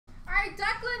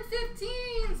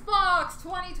Dechlin15's box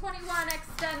 2021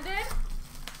 extended.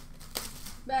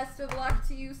 Best of luck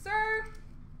to you, sir.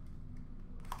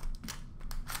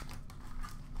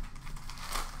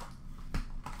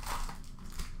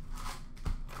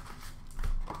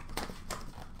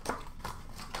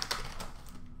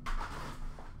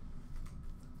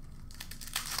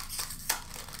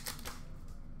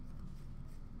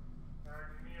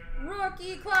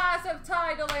 Rookie class of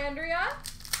Ty Dellandrea.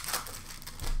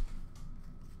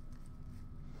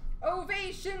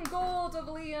 Ovation gold of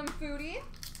Liam Foudy.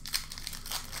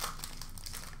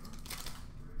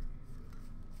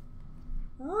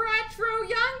 Retro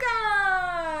Young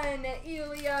Gun,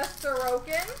 Ilya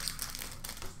Sorokin.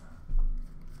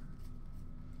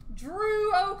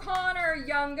 Drew O'Connor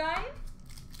Young Gun.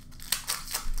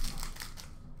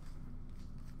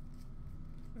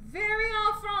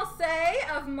 Variant Francais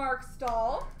of Mark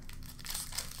Stahl.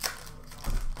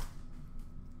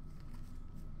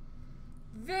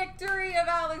 Victory of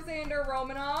Alexander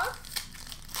Romanov.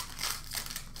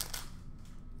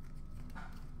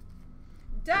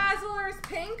 Dazzlers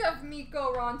Pink of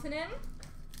Mikko Rantanen.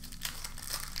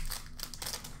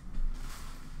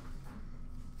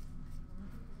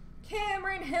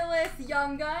 Cameron Hillis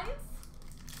Young Guns.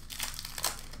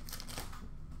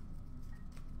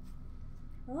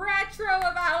 Retro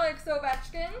of Alex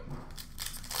Ovechkin.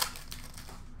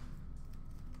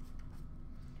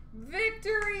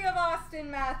 Victory of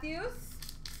Austin Matthews.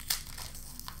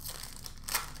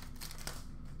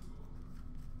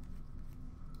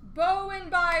 Bowen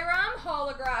Byram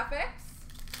holographics.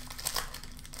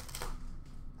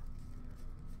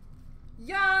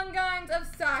 Young Guns of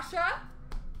Sasha.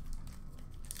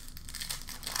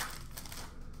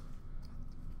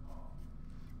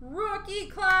 Rookie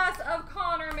class of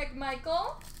Connor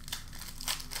McMichael.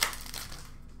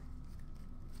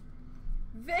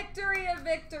 Victory of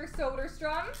Victor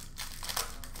Soderstrom.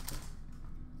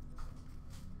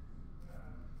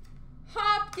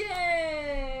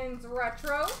 Hopkins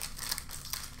retro.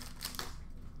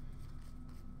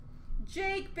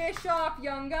 Jake Bischoff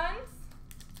Young Guns.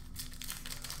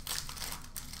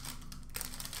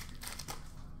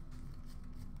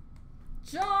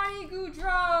 Johnny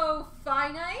Gaudreau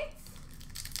Finites.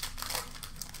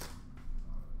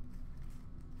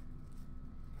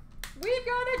 We've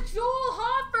got a Joel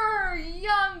Hoffer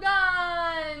Young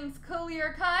Guns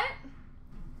clear cut.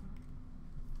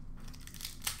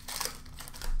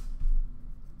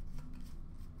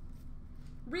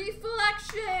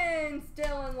 Reflections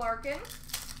Dylan Larkin.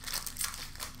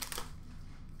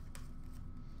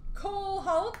 Cole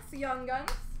Holtz Young Guns.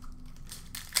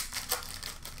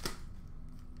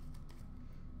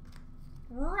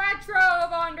 Retro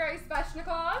of Andrei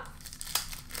Svechnikov.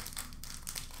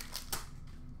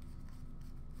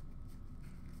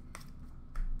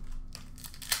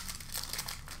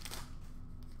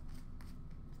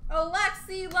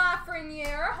 Alexis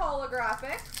Lafreniere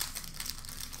holographic.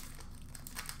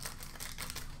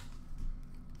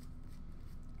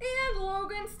 And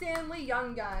Logan Stanley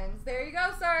Young Guns. There you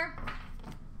go, sir.